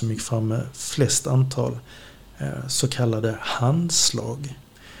Skåne som gick fram med flest antal så kallade handslag.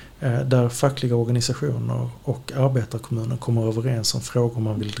 Där fackliga organisationer och arbetarkommuner kommer överens om frågor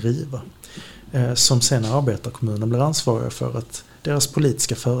man vill driva. Som sen arbetarkommunen blir ansvariga för att deras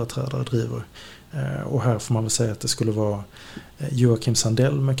politiska företrädare driver. Och här får man väl säga att det skulle vara Joakim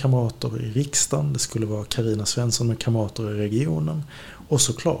Sandell med kamrater i riksdagen. Det skulle vara Carina Svensson med kamrater i regionen. Och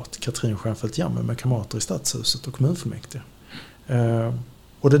såklart Katrin Stjernfeldt Jammeh med kamrater i stadshuset och kommunfullmäktige.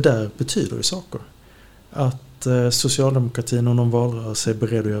 Och det där betyder ju saker. Att socialdemokratin och någon valrörelse är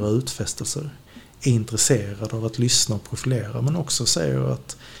beredd att göra utfästelser, är intresserad av att lyssna och profilera, men också säger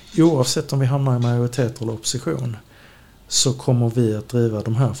att oavsett om vi hamnar i majoritet eller opposition så kommer vi att driva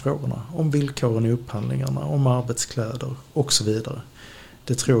de här frågorna om villkoren i upphandlingarna, om arbetskläder och så vidare.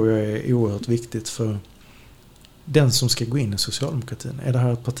 Det tror jag är oerhört viktigt för den som ska gå in i socialdemokratin. Är det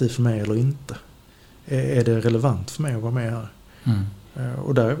här ett parti för mig eller inte? Är det relevant för mig att vara med här?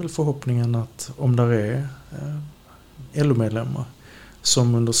 Och där är väl förhoppningen att om där är LO-medlemmar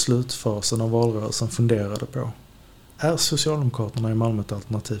som under slutfasen av valrörelsen funderade på, är Socialdemokraterna i Malmö ett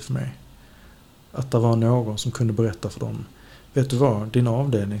alternativ för mig? Att det var någon som kunde berätta för dem, vet du vad, din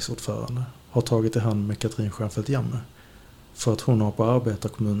avdelningsordförande har tagit i hand med Katrin Stjernfeldt Jammeh för att hon har på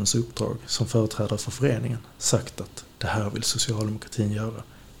arbetarkommunens uppdrag som företrädare för föreningen sagt att det här vill socialdemokratin göra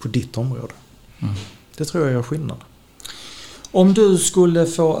på ditt område. Det tror jag gör skillnad. Om du skulle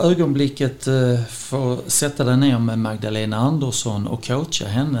få ögonblicket få sätta dig ner med Magdalena Andersson och coacha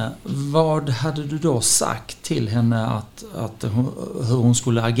henne, vad hade du då sagt till henne att hur hon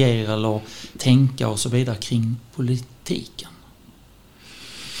skulle agera eller tänka och så vidare kring politiken?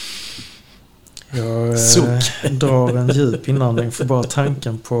 Jag drar en djup inandning för bara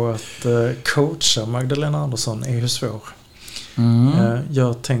tanken på att coacha Magdalena Andersson är ju svår.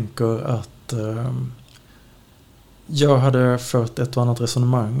 Jag tänker att jag hade fört ett och annat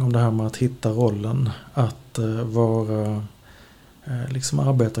resonemang om det här med att hitta rollen, att vara liksom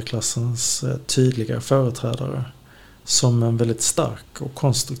arbetarklassens tydliga företrädare som en väldigt stark och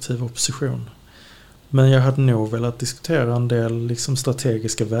konstruktiv opposition. Men jag hade nog velat diskutera en del liksom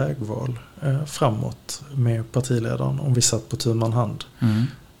strategiska vägval framåt med partiledaren om vi satt på tu man hand.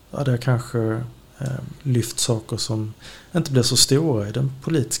 Då hade jag kanske lyft saker som inte blir så stora i den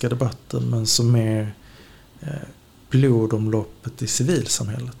politiska debatten men som är blodomloppet i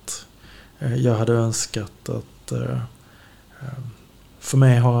civilsamhället. Jag hade önskat att för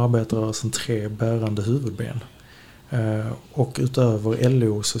mig har arbetarrörelsen 3 bärande huvudben. Och utöver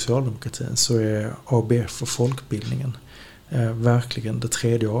LO och socialdemokratin så är ABF och folkbildningen verkligen det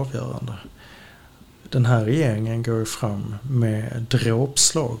tredje avgörande. Den här regeringen går fram med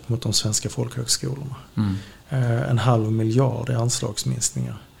dråpslag mot de svenska folkhögskolorna. 500 miljoner i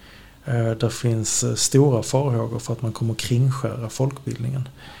anslagsminskningar. Där finns stora farhågor för att man kommer kringskära folkbildningen.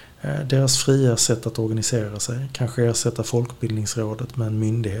 Deras fria sätt att organisera sig, kanske ersätta folkbildningsrådet med en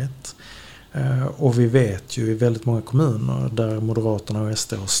myndighet. Och vi vet ju i väldigt många kommuner där Moderaterna och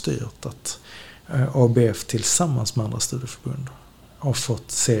SD har styrt att ABF tillsammans med andra studieförbund har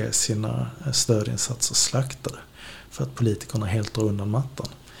fått se sina stödinsatser slaktade för att politikerna helt drar undan mattan.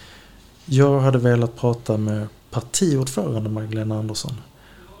 Jag hade velat prata med partiordförande Magdalena Andersson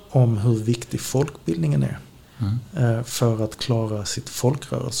om hur viktig folkbildningen är för att klara sitt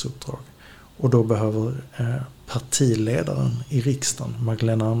folkrörelseuppdrag. Och då behöver partiledaren i riksdagen,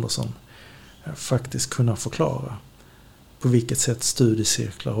 Magdalena Andersson, faktiskt kunna förklara på vilket sätt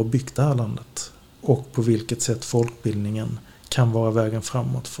studiecirklar har byggt det här landet och på vilket sätt folkbildningen kan vara vägen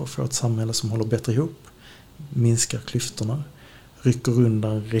framåt för att få ett samhälle som håller bättre ihop, minskar klyftorna, rycker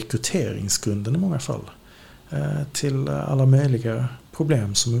undan rekryteringsgrunden i många fall till alla möjliga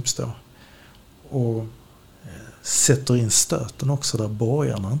problem som uppstår och sätter in stöten också där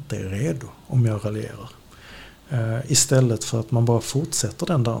borgarna inte är redo, om jag raljerar. Istället för att man bara fortsätter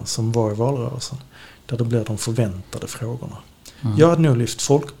den dans som var i valrörelsen där det blir de förväntade frågorna. Jag hade nog lyft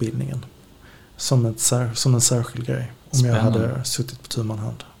folkbildningen som en särskild grej om jag hade suttit på tu man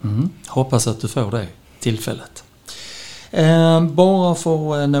hand. Hoppas att du får det tillfället. Bara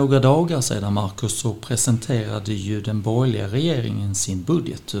för några dagar sedan, Marcus, så presenterade ju den borgerliga regeringen sin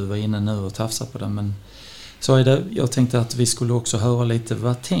budget. Du var inne nu och tafsade på den, men så är det. Jag tänkte att vi skulle också höra lite,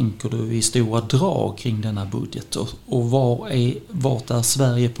 vad tänker du i stora drag kring denna budget och vart är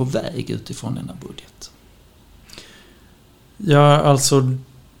Sverige på väg utifrån denna budget? Ja, alltså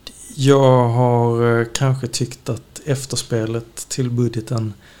jag har kanske tyckt att efterspelet till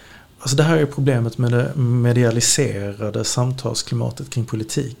budgeten, alltså det här är problemet med det medialiserade samtalsklimatet kring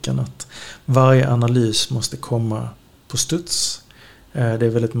politiken, att varje analys måste komma på studs. Det är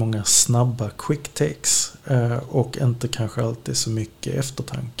väldigt många snabba quick takes och inte kanske alltid så mycket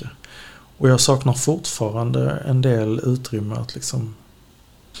eftertanke. Och jag saknar fortfarande en del utrymme att liksom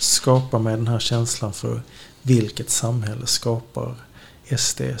skapa med den här känslan för vilket samhälle skapar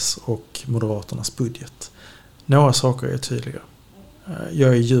SDs och Moderaternas budget. Några saker är tydliga. Jag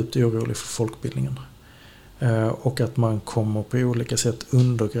är djupt orolig för folkbildningen och att man kommer på olika sätt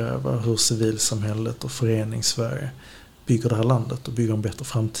undergräva hur civilsamhället och föreningssverige bygger det här landet och bygger en bättre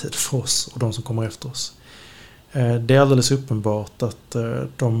framtid för oss och de som kommer efter oss. Det är alldeles uppenbart att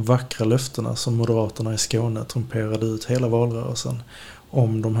de vackra löftena som Moderaterna i Skåne trumperade ut hela valrörelsen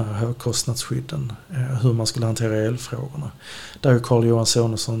om de här högkostnadsskydden, hur man skulle hantera elfrågorna. Där har Carl-Johan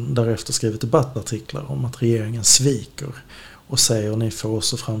Sonesson därefter skrivit debattartiklar om att regeringen sviker och säger ni får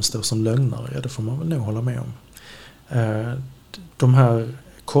oss att framstå som lögnare. Ja, det får man väl nog hålla med om. De här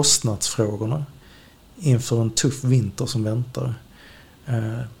kostnadsfrågorna inför en tuff vinter som väntar,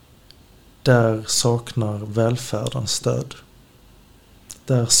 där saknar välfärden stöd.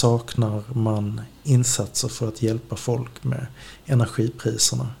 Där saknar man insatser för att hjälpa folk med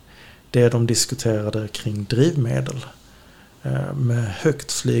energipriserna. Det de diskuterade kring drivmedel med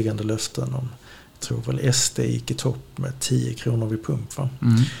högt flygande löften om, jag tror väl SD gick i topp med 10 kronor vid pump.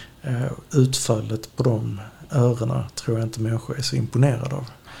 Utfallet på de örena tror jag inte människor är så imponerade av.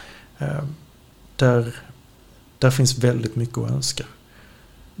 Där finns väldigt mycket att önska.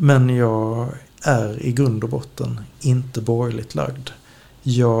 Men jag är i grund och botten inte borgerligt lagd.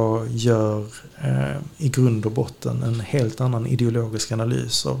 Jag gör i grund och botten en helt annan ideologisk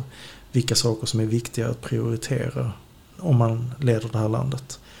analys av vilka saker som är viktiga att prioritera om man leder det här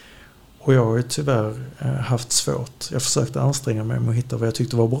landet. Och jag har ju tyvärr haft svårt. Jag försökte anstränga mig med att hitta vad jag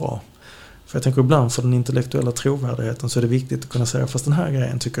tyckte var bra. För jag tänker ibland för den intellektuella trovärdigheten så är det viktigt att kunna säga fast den här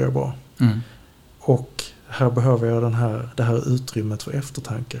grejen tycker jag är bra. Och här behöver jag det här utrymmet för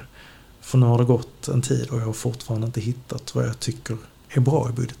eftertanke. För nu har det gått en tid och jag har fortfarande inte hittat vad jag tycker är bra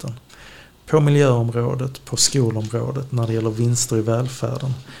i budgeten. På miljöområdet, på skolområdet, när det gäller vinster i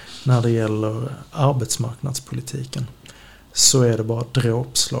välfärden, när det gäller arbetsmarknadspolitiken, så är det bara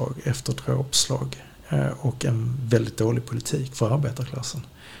dråpslag efter dråpslag och en väldigt dålig politik för arbetarklassen.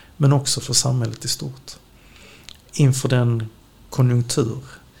 Men också för samhället i stort. Inför den konjunktur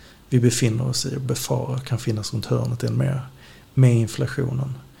vi befinner oss i och befarar kan finnas runt hörnet än mer med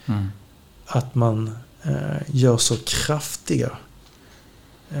inflationen. Att man gör så kraftiga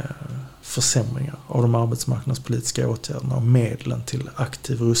försämringar av de arbetsmarknadspolitiska åtgärderna och medlen till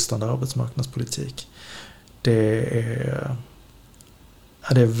aktiv rustande arbetsmarknadspolitik. Det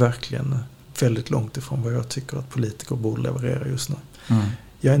är verkligen väldigt långt ifrån vad jag tycker att politiker borde leverera just nu.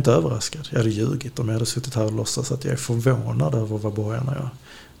 Jag är inte överraskad. Jag hade ljugit om jag hade suttit här och låtsas att jag är förvånad över vad borgarna gör.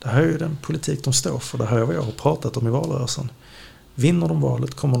 Det här är ju den politik de står för. Det här är vad jag har pratat om i valrörelsen. Vinner de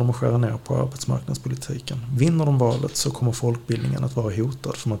valet kommer de att skära ner på arbetsmarknadspolitiken. Vinner de valet så kommer folkbildningen att vara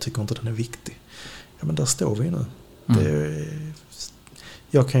hotad för man tycker inte den är viktig. Ja, men där står vi nu.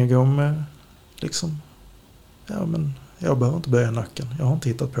 Jag kan ju gå med liksom, ja men jag behöver inte böja nacken. Jag har inte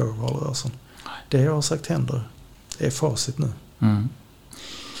hittat på valrörelsen. det jag har sagt händer. Det är facit nu. Mm.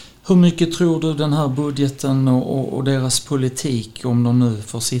 Hur mycket tror du den här budgeten och deras politik, om de nu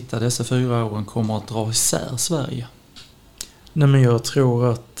får sitta dessa 4 åren, kommer att dra isär Sverige? Nej, men jag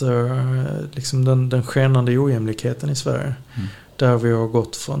tror att liksom den skenande ojämlikheten i Sverige, där vi har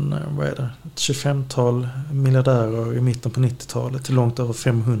gått från ett 25-tal miljardärer i mitten på 90-talet till långt över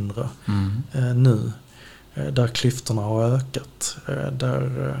 500 nu, där klyftorna har ökat,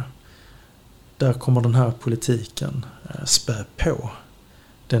 där kommer den här politiken spä på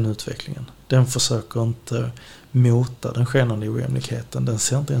den utvecklingen. Den försöker inte mota den skenande ojämlikheten. Den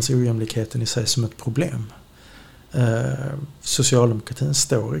ser inte ens ojämlikheten i sig som ett problem. Socialdemokratin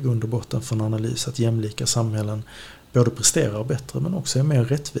står i grund och botten för en analys att jämlika samhällen både presterar bättre men också är mer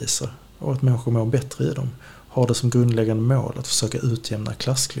rättvisa, och att människor mår bättre i dem. Har det som grundläggande mål att försöka utjämna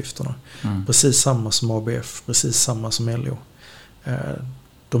klassklyftorna. Precis samma som ABF, precis samma som LO.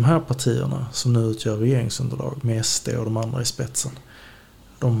 De här partierna som nu utgör regeringsunderlag med SD och de andra i spetsen,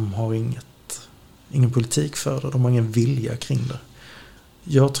 de har ingen politik för det, de har ingen vilja kring det.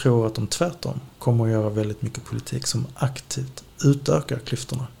 Jag tror att de tvärtom kommer att göra väldigt mycket politik som aktivt utökar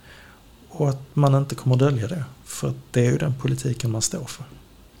klyftorna. Och att man inte kommer att dölja det, för att det är ju den politiken man står för.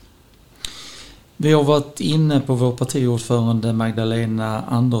 Vi har varit inne på vår partiordförande Magdalena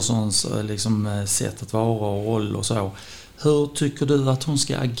Anderssons sätt att vara och roll och så. Hur tycker du att hon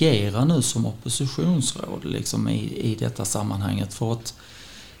ska agera nu som oppositionsråd i detta sammanhanget? För att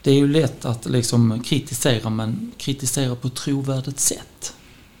det är ju lätt att kritisera, men kritisera på ett trovärdigt sätt.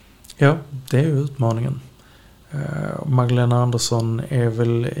 Ja, det är ju utmaningen. Magdalena Andersson är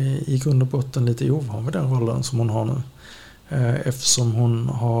väl i grund och botten lite ovan vid den rollen som hon har nu. Eftersom hon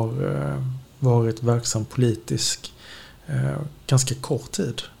har varit verksam politisk ganska kort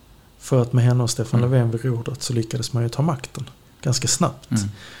tid. För att med henne och Stefan Löfven vid rodret så lyckades man ju ta makten ganska snabbt.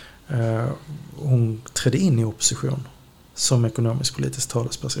 Hon trädde in i opposition som ekonomisk-politisk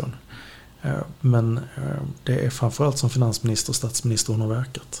talesperson. Men det är framförallt som finansminister och statsminister hon har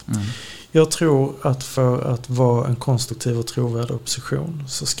verkat. Jag tror att för att vara en konstruktiv och trovärdig opposition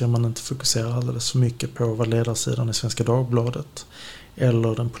så ska man inte fokusera alldeles för mycket på vad ledarsidan i Svenska Dagbladet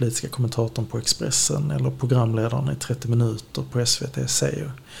eller den politiska kommentatorn på Expressen eller programledaren i 30 minuter på SVT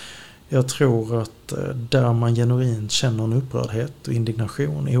säger. Jag tror att där man genuint känner en upprördhet och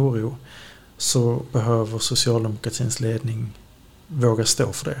indignation, oro, så behöver socialdemokratins ledning våga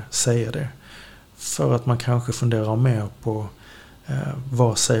stå för det, säga det. För att man kanske funderar mer på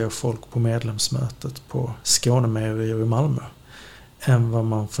vad säger folk på medlemsmötet på Skånemejerier i Malmö än vad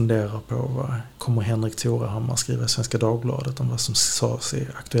man funderar på vad kommer Henrik Torehammar skriva i Svenska Dagbladet om vad som sades i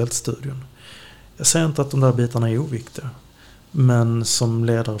Aktuellt-studion. Jag säger inte att de där bitarna är oviktiga, men som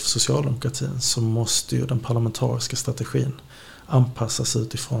ledare för socialdemokratin så måste ju den parlamentariska strategin anpassas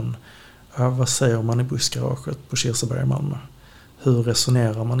utifrån vad säger man i bussgaraget på Kirseberg i Malmö? Hur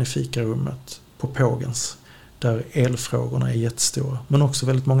resonerar man i fikarummet på Pågens, där elfrågorna är jättestora, men också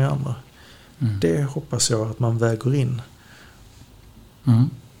väldigt många andra. Det hoppas jag att man väger in.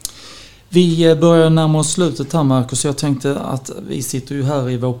 Vi börjar närma oss slutet här, Marcus. Jag tänkte att vi sitter ju här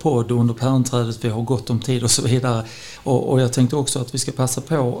i vår podd under pärnträdet, vi har gott om tid och så vidare. Och jag tänkte också att vi ska passa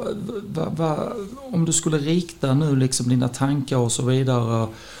på, om du skulle rikta nu dina tankar och så vidare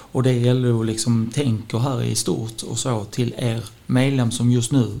och det LO tänker här i stort och så till er medlem som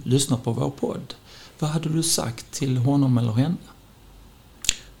just nu lyssnar på vår podd. Vad hade du sagt till honom eller henne?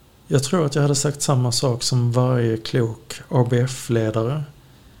 Jag tror att jag hade sagt samma sak som varje klok ABF-ledare,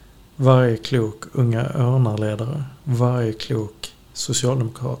 varje klok Unga Örnar-ledare, varje klok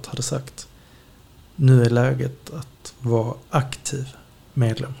socialdemokrat hade sagt. Nu är läget att vara aktiv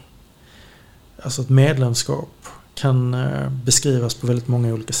medlem. Alltså ett medlemskap kan beskrivas på väldigt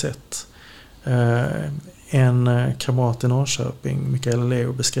många olika sätt. En kamrat i Norrköping, Mikael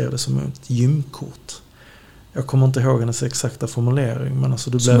Leo, beskrev det som ett gymkort. Jag kommer inte ihåg hennes exakta formulering, men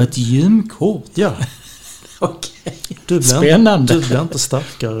alltså som ett gymkort? Ja. Okej. Spännande. Du blir inte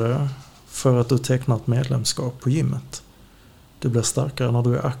starkare för att du tecknar ett medlemskap på gymmet. Du blir starkare när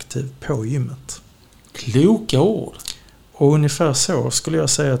du är aktiv på gymmet. Kloka ord. Och ungefär så skulle jag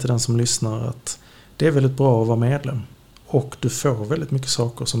säga till den som lyssnar, att det är väldigt bra att vara medlem. Och du får väldigt mycket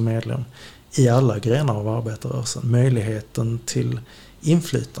saker som medlem i alla grenar av arbetarrörelsen. Möjligheten till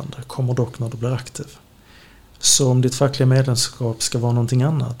inflytande kommer dock när du blir aktiv. Så om ditt fackliga medlemskap ska vara någonting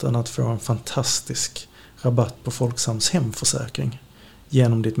annat än att få en fantastisk rabatt på Folksams hemförsäkring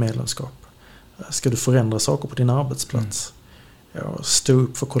genom ditt medlemskap. Ska du förändra saker på din arbetsplats? Stå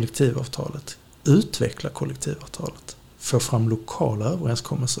upp för kollektivavtalet. Utveckla kollektivavtalet. Få fram lokala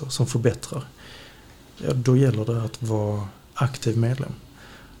överenskommelser som förbättrar. Då gäller det att vara aktiv medlem.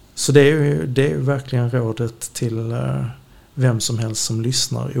 Så det är verkligen rådet till vem som helst som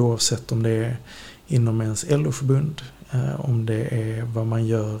lyssnar, oavsett om det är inom ens LO-förbund, om det är vad man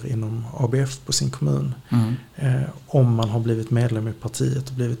gör inom ABF på sin kommun, om man har blivit medlem i partiet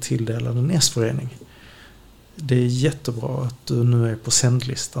och blivit tilldelad en S-förening. Det är jättebra att du nu är på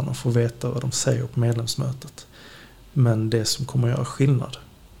sändlistan och får veta vad de säger på medlemsmötet. Men det som kommer att göra skillnad,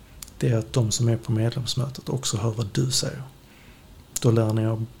 det är att de som är på medlemsmötet också hör vad du säger. Då lär ni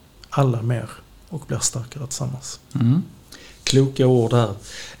av alla mer och blir starkare tillsammans. Kloka ord här.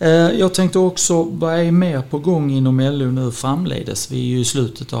 Jag tänkte också, vad är mer på gång inom LO nu framledes? Vi är ju i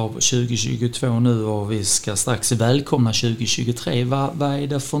slutet av 2022 nu och vi ska strax välkomna 2023. Vad är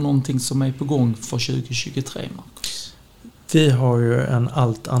det för någonting som är på gång för 2023, Marcus? Vi har ju en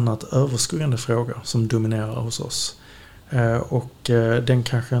allt annat överskuggande fråga som dominerar hos oss. Och den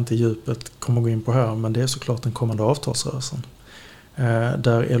kanske inte djupet kommer gå in på här, men det är såklart den kommande avtalsrörelsen.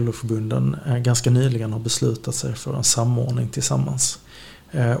 Där LO-förbunden ganska nyligen har beslutat sig för en samordning tillsammans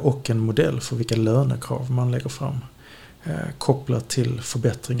och en modell för vilka lönekrav man lägger fram kopplat till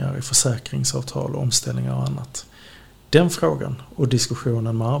förbättringar i försäkringsavtal, omställningar och annat. Den frågan och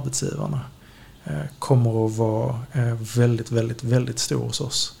diskussionen med arbetsgivarna kommer att vara väldigt, väldigt, väldigt stor hos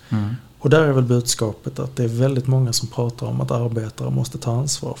oss. Och där är väl budskapet att det är väldigt många som pratar om att arbetare måste ta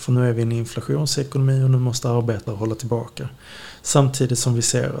ansvar. För nu är vi i en inflationsekonomi och nu måste arbetare hålla tillbaka. Samtidigt som vi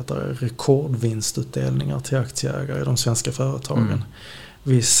ser att det är rekordvinstutdelningar till aktieägare i de svenska företagen.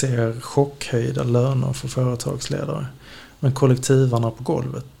 Vi ser chockhöjda löner för företagsledare. Men kollektivarna på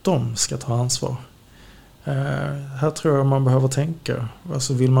golvet, de ska ta ansvar. Här tror jag man behöver tänka.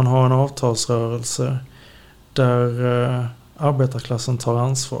 Alltså vill man ha en avtalsrörelse där arbetarklassen tar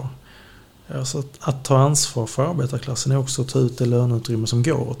ansvar. Alltså att ta ansvar för arbetarklassen är också att ta ut det löneutrymme som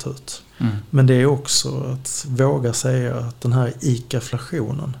går att ta ut. Men det är också att våga säga att den här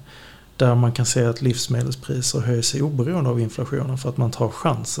ICA-flationen, där man kan säga att livsmedelspriser höjer sig oberoende av inflationen för att man tar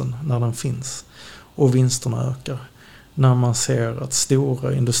chansen när den finns och vinsterna ökar. När man ser att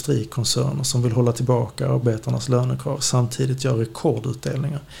stora industrikoncerner som vill hålla tillbaka arbetarnas lönekrav samtidigt gör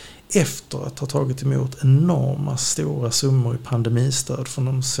rekordutdelningar efter att ha tagit emot enorma stora summor i pandemistöd från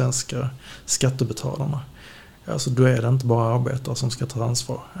de svenska skattebetalarna. Alltså då är det inte bara arbetare som ska ta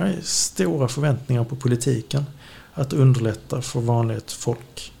ansvar. Det är stora förväntningar på politiken att underlätta för vanligt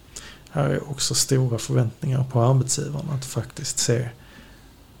folk. Här är också stora förväntningar på arbetsgivarna att faktiskt se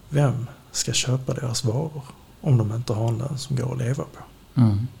vem ska köpa deras varor om de inte har en lön som går att leva på.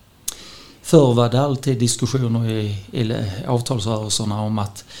 Förr var det alltid diskussioner i avtalsrörelserna om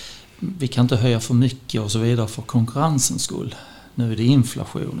att vi kan inte höja för mycket och så vidare för konkurrensens skull. Nu är det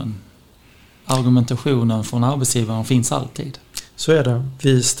inflationen. Argumentationen från arbetsgivarna finns alltid. Så är det.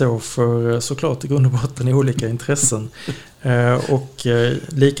 Vi står för såklart i grund och botten i olika intressen. Och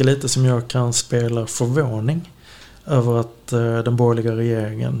lika lite som jag kan spela förvåning över att den borgerliga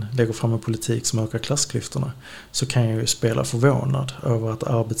regeringen lägger fram en politik som ökar klassklyftorna, så kan jag ju spela förvånad över att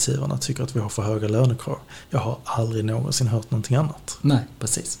arbetsgivarna tycker att vi har för höga lönekrav. Jag har aldrig någonsin hört någonting annat. Nej,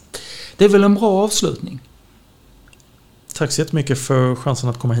 precis. Det är väl en bra avslutning. Tack så jättemycket för chansen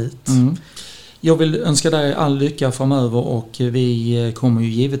att komma hit. Jag vill önska dig all lycka framöver och vi kommer ju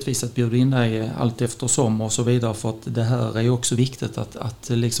givetvis att bjuda in dig allt eftersom och så vidare, för att det här är ju också viktigt att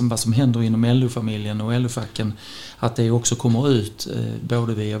liksom vad som händer inom LO-familjen och LO-facken, att det också kommer ut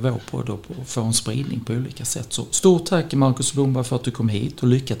både via vår podd och får en spridning på olika sätt. Så stort tack Marcus Blomberg för att du kom hit och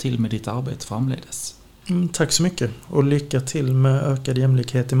lycka till med ditt arbete framledes. Tack så mycket och lycka till med ökad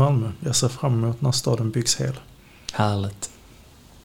jämlikhet i Malmö. Jag ser fram emot när staden byggs hel. Härligt.